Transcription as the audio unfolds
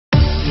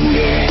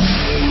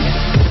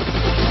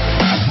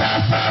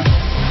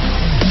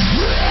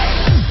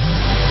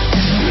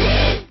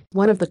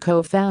one of the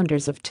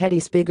co-founders of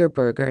Teddy's Bigger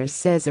Burgers,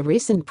 says a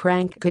recent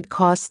prank could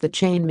cost the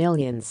chain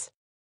millions.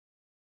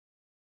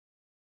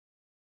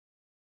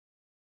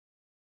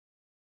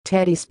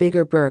 Teddy's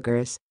Bigger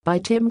Burgers, by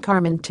Tim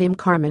Carman. Tim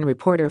Carman,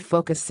 reporter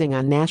focusing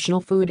on national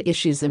food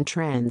issues and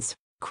trends,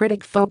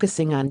 critic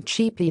focusing on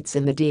cheap eats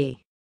in the D.C.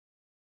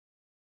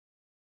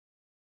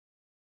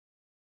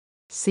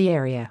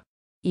 area.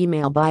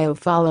 Email bio.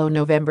 Follow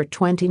November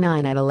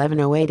 29 at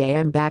 11:08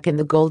 a.m. Back in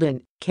the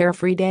golden,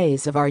 carefree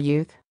days of our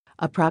youth,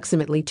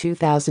 approximately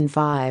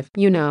 2005.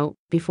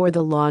 Before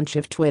the launch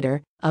of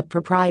Twitter, a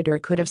proprietor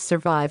could have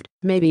survived,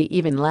 maybe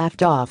even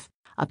laughed off,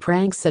 a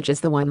prank such as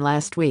the one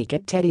last week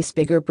at Teddy's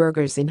Bigger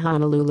Burgers in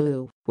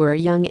Honolulu, where a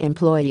young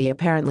employee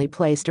apparently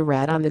placed a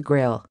rat on the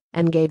grill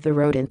and gave the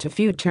rodent a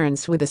few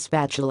turns with a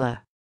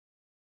spatula.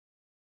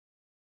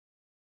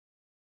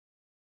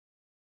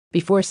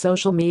 Before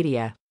social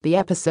media, the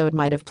episode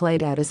might have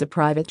played out as a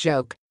private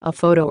joke, a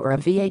photo or a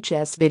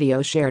VHS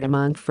video shared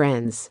among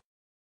friends.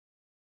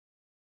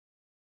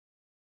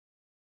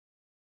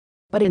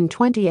 But in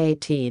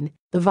 2018,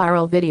 the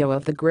viral video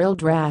of the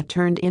grilled rat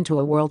turned into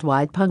a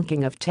worldwide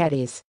punking of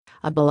Teddy's,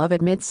 a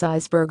beloved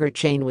mid-size burger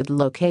chain with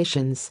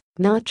locations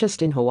not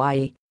just in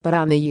Hawaii, but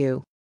on the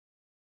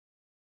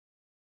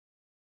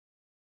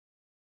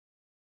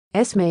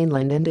U.S.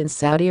 mainland and in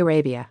Saudi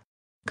Arabia.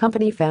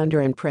 Company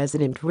founder and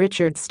president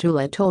Richard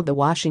Stula told the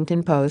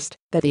Washington Post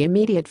that the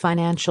immediate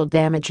financial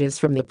damages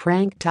from the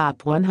prank top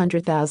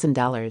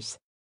 $100,000.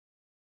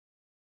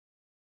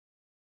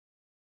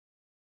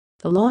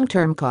 The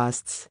long-term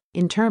costs,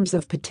 in terms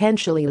of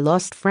potentially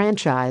lost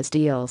franchise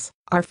deals,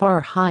 are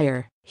far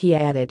higher, he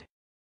added.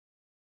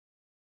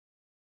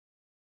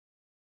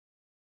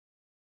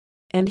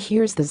 And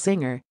here's the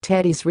zinger: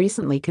 Teddy's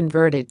recently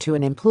converted to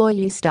an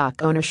employee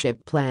stock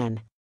ownership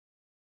plan.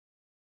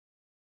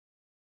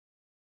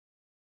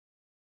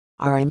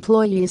 Our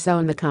employees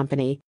own the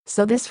company,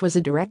 so this was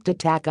a direct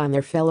attack on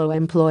their fellow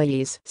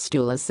employees,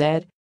 Stula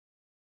said.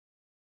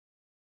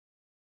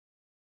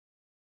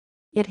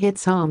 It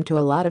hits home to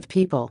a lot of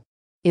people.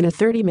 In a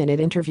 30-minute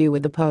interview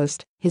with the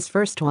Post, his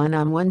first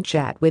one-on-one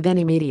chat with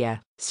any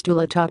media,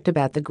 Stula talked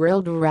about the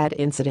grilled rat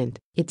incident,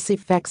 its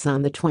effects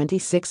on the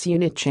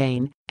 26-unit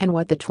chain, and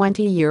what the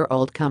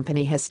 20-year-old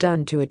company has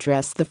done to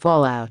address the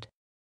fallout.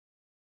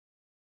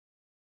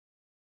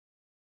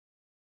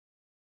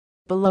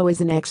 Below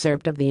is an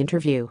excerpt of the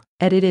interview,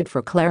 edited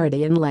for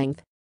clarity and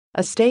length.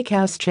 A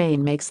steakhouse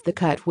chain makes the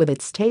cut with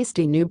its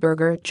tasty new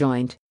burger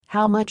joint.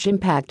 How much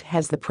impact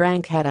has the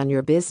prank had on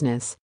your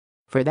business?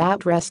 For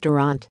that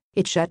restaurant,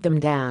 it shut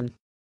them down.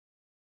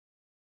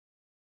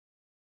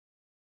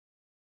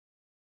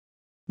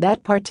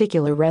 That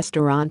particular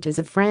restaurant is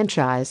a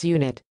franchise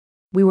unit.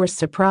 We were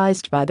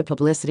surprised by the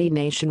publicity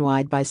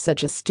nationwide by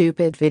such a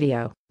stupid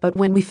video, but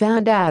when we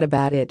found out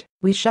about it,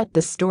 we shut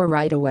the store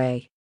right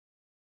away.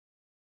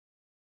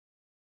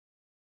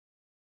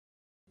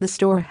 The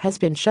store has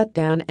been shut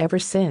down ever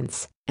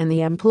since, and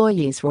the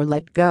employees were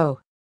let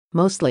go.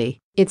 Mostly,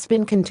 it's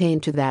been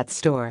contained to that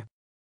store.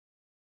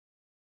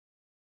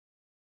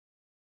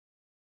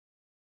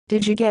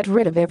 Did you get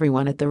rid of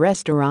everyone at the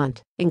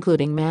restaurant,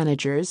 including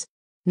managers?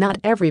 Not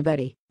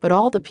everybody, but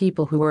all the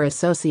people who were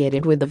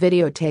associated with the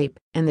videotape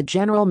and the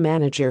general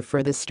manager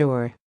for the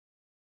store.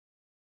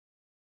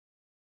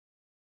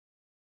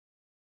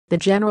 The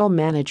general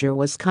manager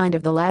was kind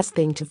of the last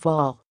thing to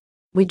fall.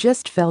 We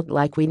just felt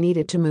like we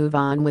needed to move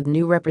on with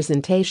new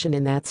representation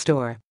in that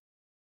store.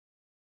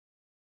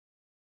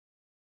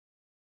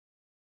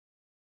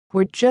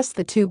 Were just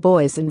the two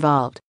boys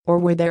involved, or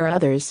were there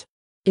others?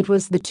 It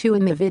was the two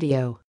in the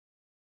video.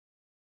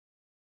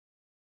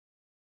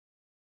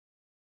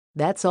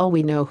 That's all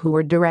we know who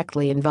were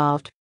directly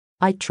involved.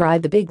 I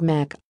tried the Big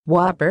Mac,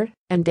 Whopper,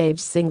 and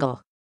Dave's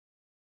Single.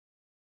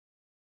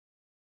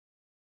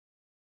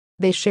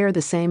 They share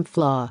the same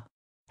flaw.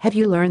 Have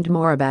you learned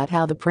more about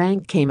how the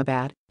prank came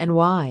about and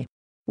why?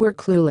 We're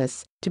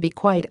clueless, to be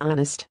quite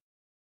honest.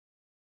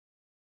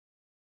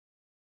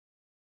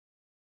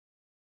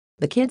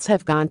 The kids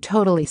have gone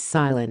totally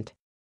silent.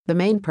 The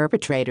main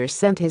perpetrator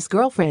sent his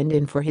girlfriend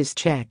in for his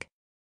check.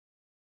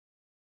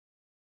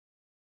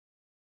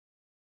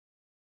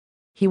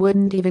 He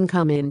wouldn't even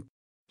come in.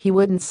 He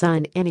wouldn't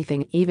sign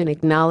anything even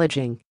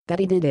acknowledging that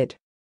he did it.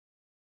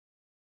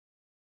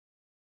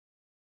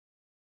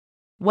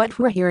 What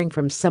we're hearing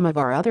from some of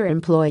our other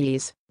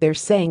employees, they're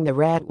saying the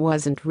rat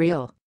wasn't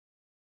real.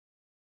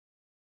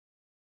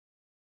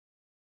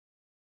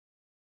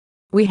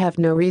 We have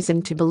no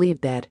reason to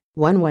believe that,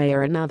 one way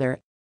or another.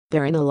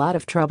 They're in a lot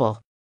of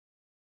trouble.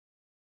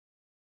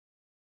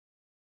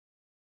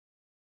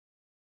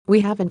 We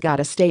haven't got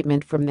a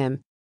statement from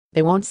them.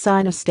 They won't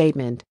sign a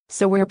statement,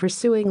 so we're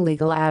pursuing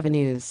legal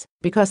avenues,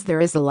 because there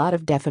is a lot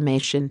of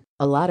defamation,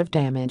 a lot of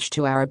damage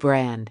to our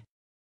brand.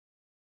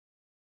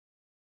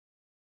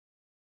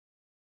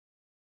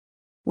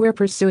 We're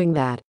pursuing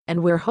that,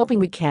 and we're hoping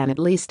we can at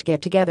least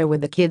get together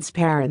with the kids'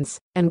 parents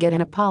and get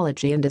an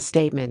apology and a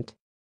statement.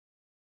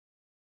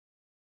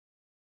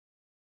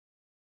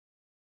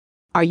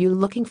 Are you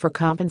looking for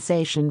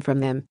compensation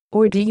from them,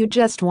 or do you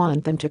just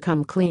want them to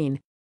come clean?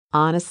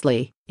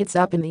 Honestly, it's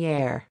up in the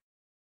air.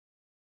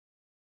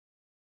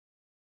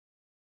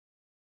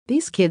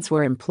 These kids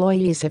were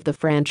employees of the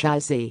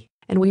franchisee,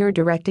 and we are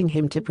directing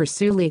him to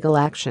pursue legal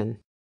action.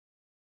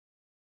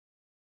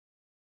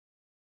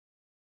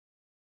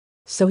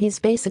 So he's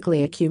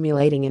basically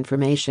accumulating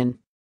information.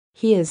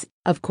 He is,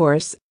 of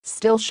course,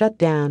 still shut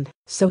down,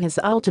 so his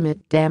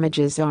ultimate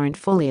damages aren't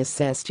fully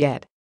assessed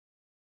yet.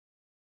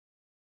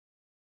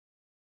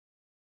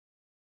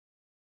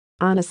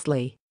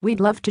 Honestly, we'd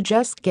love to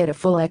just get a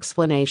full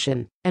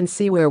explanation and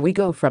see where we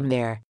go from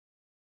there.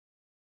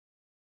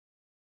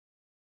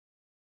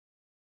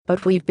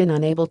 But we've been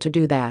unable to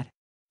do that.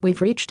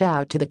 We've reached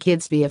out to the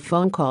kids via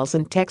phone calls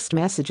and text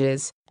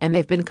messages, and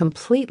they've been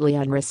completely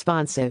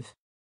unresponsive.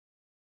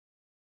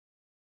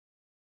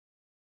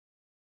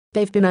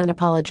 They've been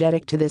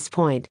unapologetic to this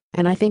point,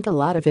 and I think a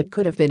lot of it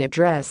could have been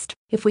addressed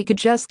if we could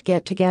just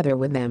get together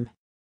with them.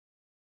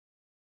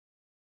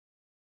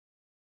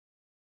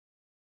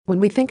 When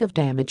we think of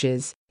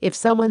damages, if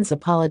someone's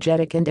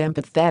apologetic and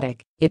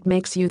empathetic, it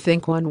makes you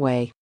think one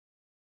way.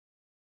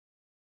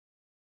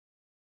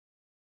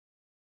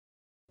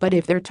 But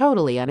if they're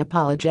totally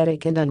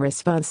unapologetic and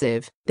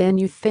unresponsive, then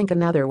you think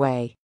another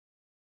way.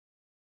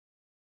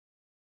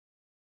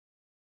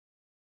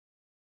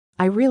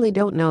 I really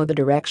don't know the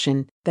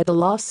direction that the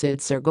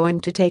lawsuits are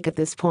going to take at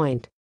this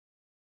point.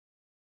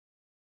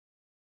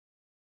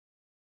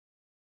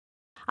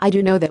 I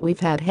do know that we've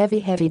had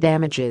heavy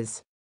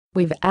damages.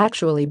 We've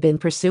actually been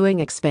pursuing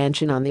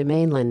expansion on the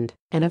mainland,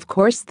 and of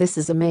course this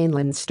is a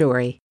mainland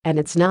story, and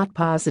it's not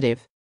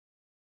positive.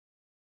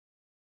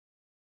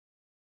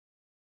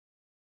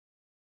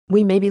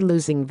 We may be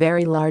losing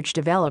very large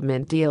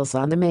development deals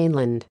on the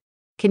mainland.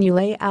 Can you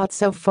lay out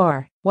so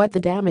far what the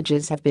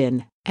damages have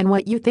been and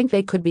what you think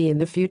they could be in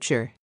the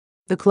future?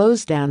 The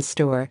closed-down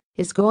store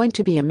is going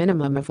to be a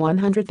minimum of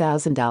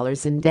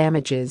 $100,000 in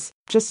damages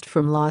just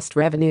from lost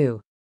revenue.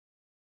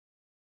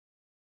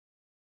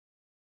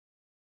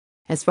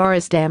 As far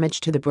as damage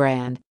to the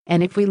brand,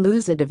 and if we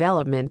lose a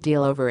development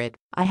deal over it,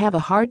 I have a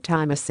hard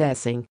time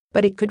assessing,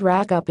 but it could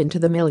rack up into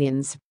the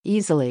millions,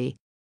 easily.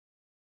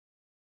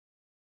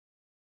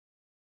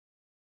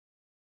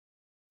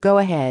 Go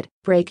ahead,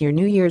 break your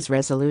New Year's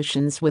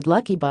resolutions with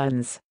Lucky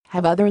Buns.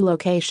 Have other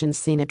locations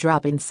seen a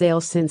drop in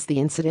sales since the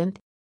incident?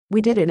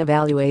 We did an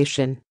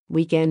evaluation,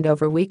 weekend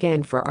over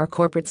weekend, for our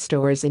corporate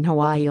stores in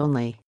Hawaii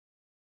only.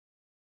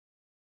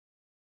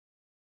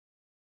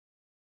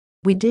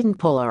 We didn't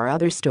pull our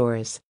other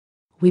stores.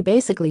 We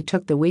basically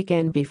took the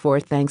weekend before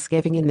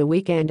Thanksgiving and the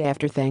weekend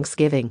after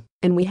Thanksgiving,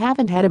 and we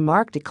haven't had a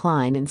marked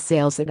decline in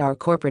sales at our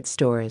corporate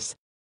stores.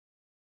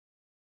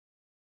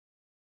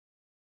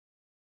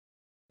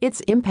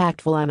 It's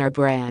impactful on our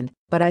brand,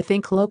 but I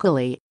think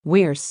locally,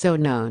 we're so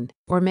known,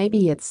 or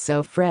maybe it's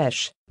so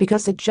fresh,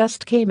 because it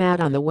just came out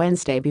on the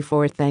Wednesday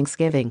before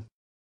Thanksgiving.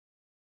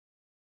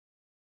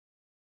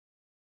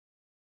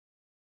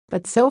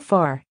 But so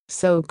far,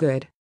 so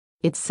good.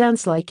 It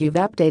sounds like you've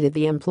updated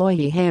the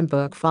employee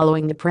handbook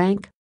following the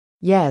prank?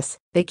 Yes,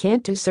 they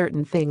can't do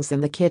certain things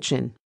in the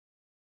kitchen.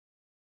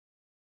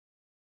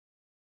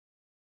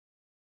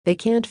 They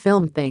can't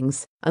film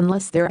things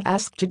unless they're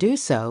asked to do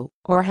so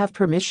or have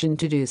permission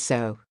to do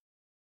so.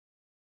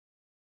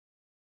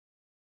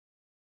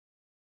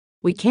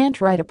 We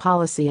can't write a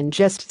policy and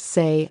just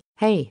say,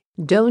 hey,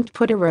 don't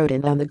put a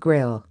rodent on the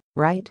grill,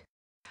 right?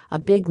 A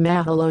big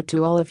mahalo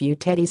to all of you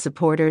Teddy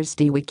supporters.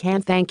 We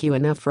can't thank you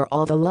enough for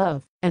all the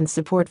love and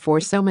support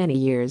for so many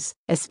years,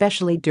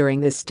 especially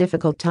during this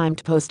difficult time.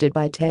 Posted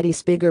by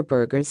Teddy's Bigger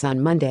Burgers on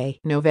Monday,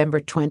 November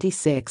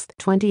 26,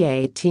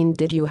 2018.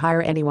 Did you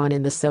hire anyone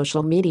in the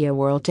social media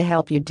world to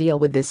help you deal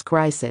with this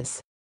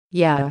crisis?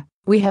 Yeah,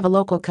 we have a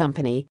local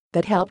company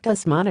that helped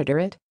us monitor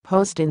it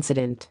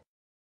post-incident.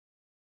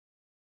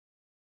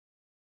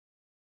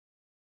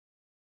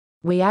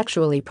 We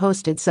actually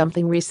posted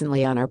something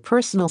recently on our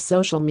personal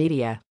social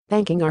media,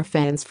 thanking our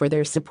fans for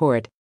their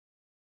support.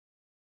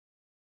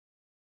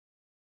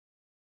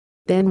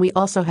 Then we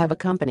also have a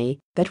company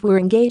that we're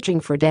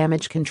engaging for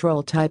damage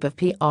control type of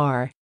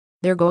PR.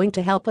 They're going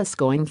to help us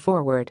going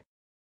forward.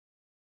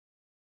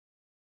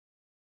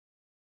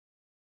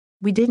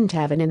 We didn't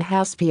have an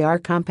in-house PR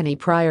company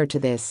prior to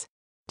this.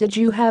 Did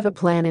you have a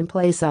plan in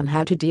place on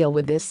how to deal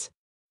with this?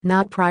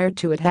 Not prior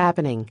to it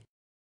happening.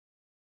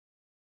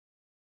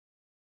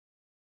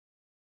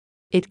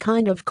 It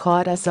kind of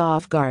caught us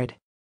off guard.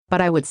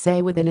 But I would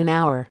say within an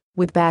hour,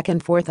 with back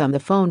and forth on the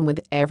phone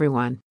with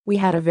everyone, we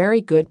had a very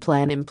good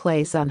plan in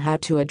place on how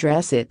to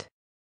address it.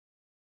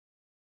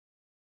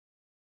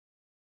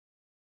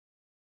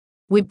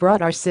 We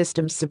brought our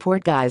systems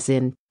support guys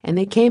in, and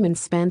they came and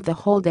spent the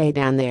whole day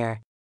down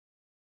there.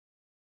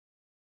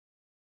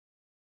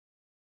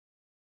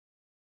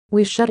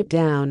 We shut it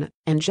down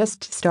and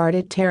just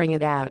started tearing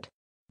it out.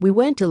 We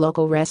went to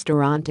local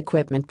restaurant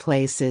equipment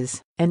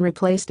places and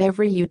replaced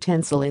every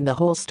utensil in the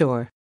whole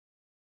store.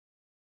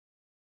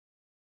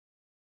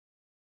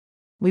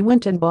 We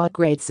went and bought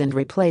grates and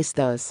replaced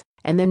those,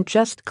 and then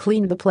just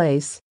clean the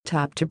place,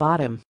 top to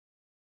bottom.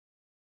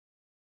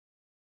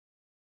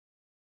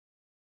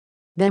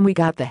 Then we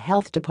got the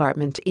health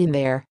department in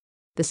there.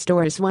 The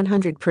store is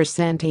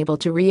 100% able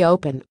to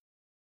reopen.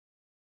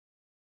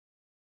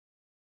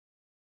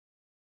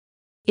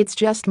 It's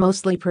just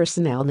mostly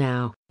personnel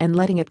now, and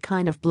letting it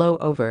kind of blow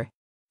over.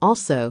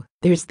 Also,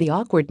 there's the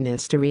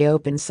awkwardness to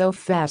reopen so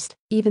fast,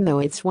 even though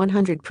it's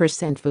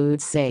 100%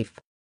 food safe.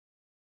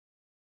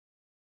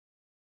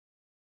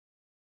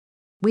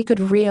 We could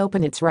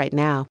reopen it right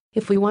now,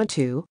 if we want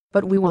to,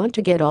 but we want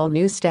to get all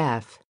new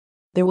staff.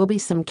 There will be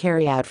some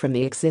carry-out from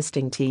the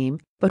existing team,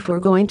 but we're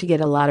going to get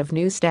a lot of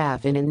new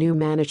staff in and new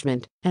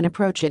management, and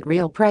approach it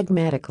real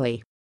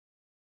pragmatically.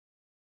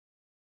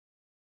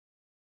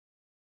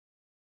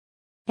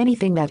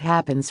 Anything that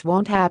happens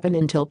won't happen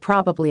until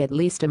probably at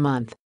least a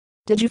month.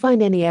 Did you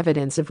find any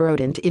evidence of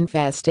rodent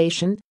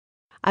infestation?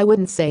 I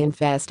wouldn't say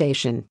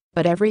infestation,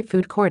 but every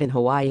food court in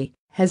Hawaii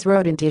has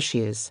rodent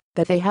issues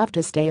that they have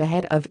to stay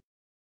ahead of.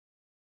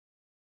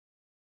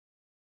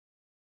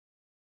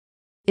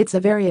 It's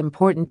a very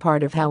important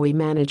part of how we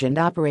manage and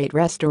operate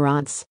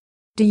restaurants.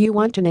 Do you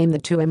want to name the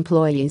 2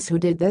 employees who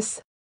did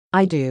this?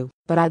 I do,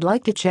 but I'd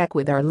like to check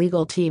with our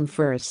legal team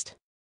first.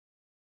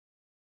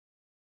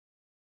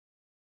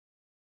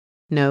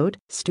 Note,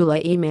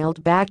 Stula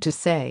emailed back to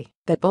say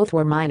that both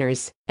were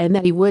minors and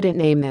that he wouldn't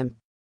name them.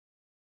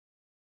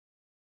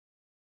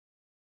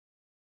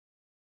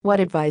 What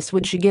advice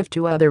would she give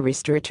to other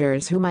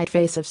restaurateurs who might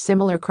face a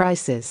similar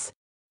crisis?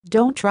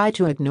 Don't try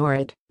to ignore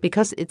it,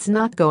 because it's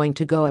not going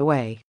to go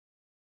away.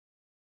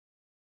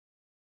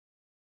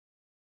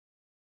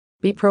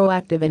 Be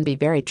proactive and be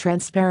very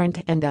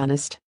transparent and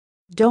honest.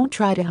 Don't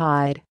try to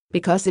hide,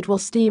 because it will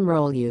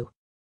steamroll you.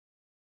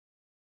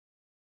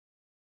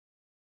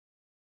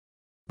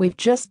 We've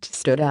just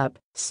stood up,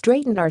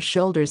 straightened our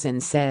shoulders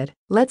and said,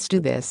 let's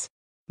do this.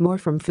 More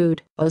from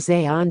food.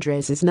 Jose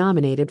Andres is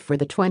nominated for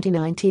the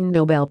 2019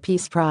 Nobel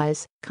Peace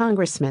Prize,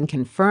 Congressman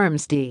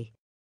confirms D.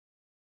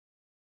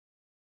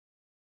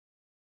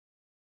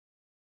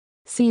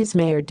 C's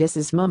mayor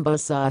disses mumbo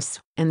sauce,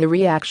 and the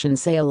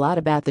reactions say a lot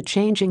about the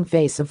changing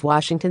face of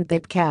Washington.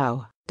 Thip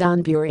Cow,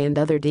 Don Bury and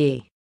other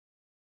D.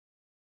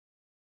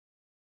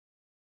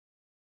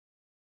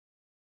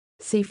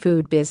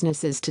 Seafood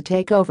businesses to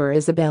take over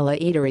Isabella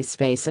Eatery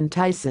space and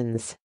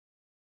Tyson's.